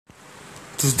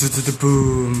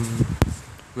Boom!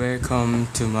 Welcome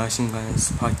to Machine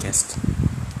Guns Podcast.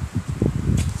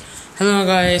 Hello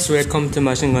guys, welcome to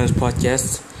Machine Guns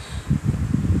Podcast.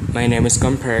 My name is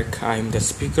Gumperk. I'm the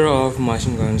speaker of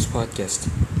Machine Guns Podcast.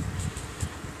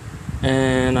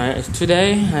 And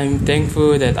today I'm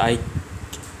thankful that I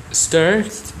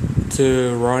start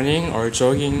to running or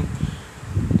jogging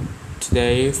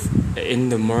today in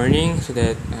the morning, so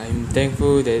that I'm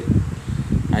thankful that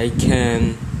I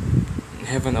can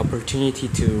have an opportunity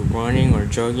to running or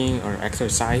jogging or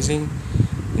exercising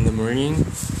in the morning,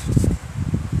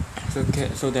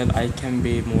 so that I can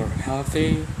be more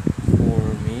healthy for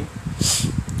me.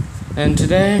 And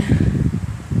today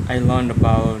I learned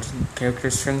about character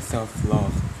strength of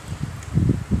love.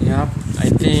 I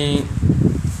think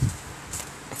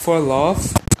for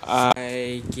love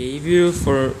I gave you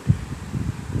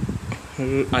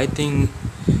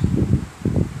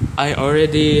I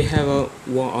already have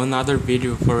another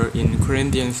video for in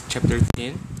Corinthians chapter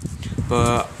 10,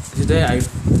 but today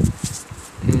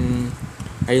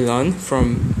I learned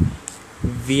from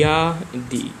via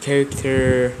the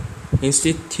Character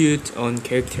Institute on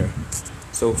Character.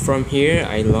 So from here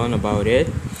I learned about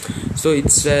it. So it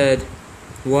said,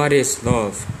 what is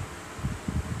love?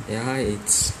 It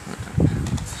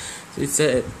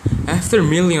said, after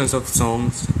millions of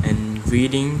songs and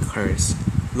greeting cards,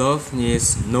 love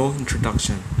needs no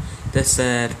introduction. That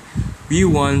said, we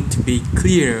want to be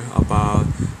clear about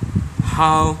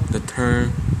how the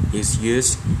term is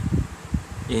used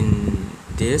in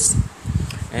this,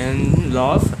 and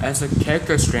love as a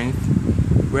character strength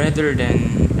rather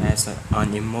than as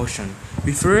an emotion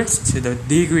refers to the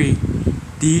degree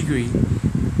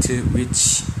to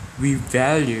which we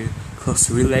value close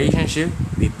relationship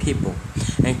with people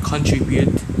and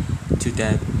contribute to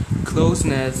that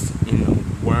closeness in a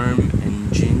warm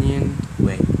and genuine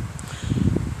way.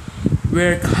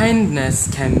 Where kindness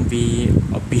can be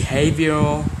a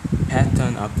behavioral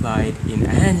pattern applied in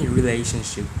any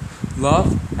relationship,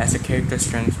 love as a character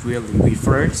strength really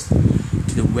refers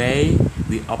to the way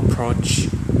we approach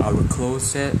our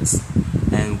closest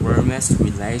and warmest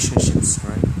relationships,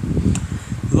 right?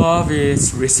 Love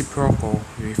is reciprocal,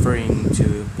 referring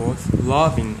to both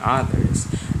loving others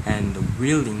and the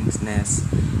willingness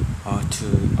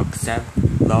to accept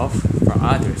love for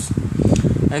others.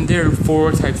 And there are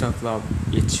 4 types of love,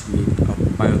 each with a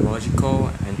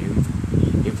biological and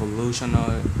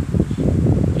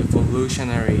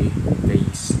evolutionary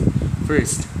base.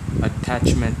 First,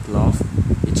 attachment love,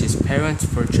 which is parents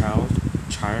for child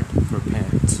for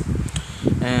parents.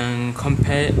 And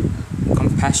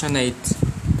compassionate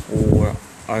or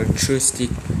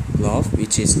altruistic love,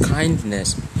 which is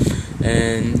kindness.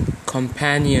 And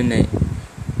companionate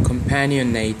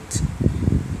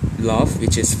love,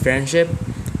 which is friendship.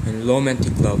 And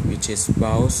romantic love, which is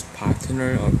spouse,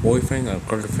 partner, or boyfriend or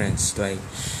girlfriends, like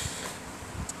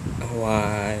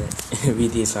what we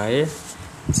desire.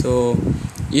 So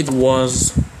it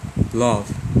was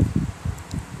love.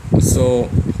 So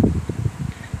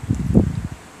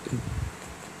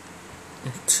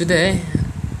today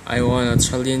I want to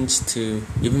challenge to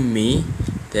even me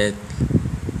that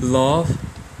love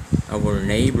our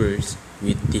neighbors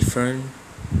with different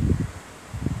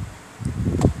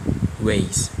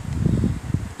ways.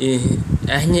 In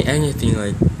anything,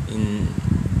 like in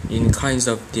kinds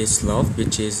of this love,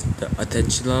 which is the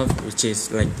attached love, which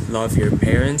is like love your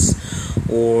parents,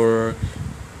 or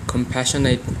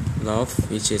compassionate love,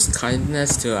 which is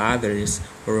kindness to others,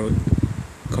 or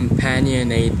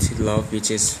companionate love,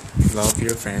 which is love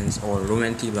your friends, or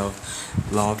romantic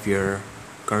love your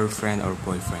girlfriend or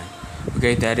boyfriend.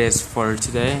 Okay, that is for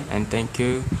today, and thank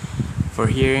you for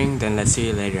hearing. Then let's see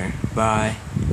you later. Bye.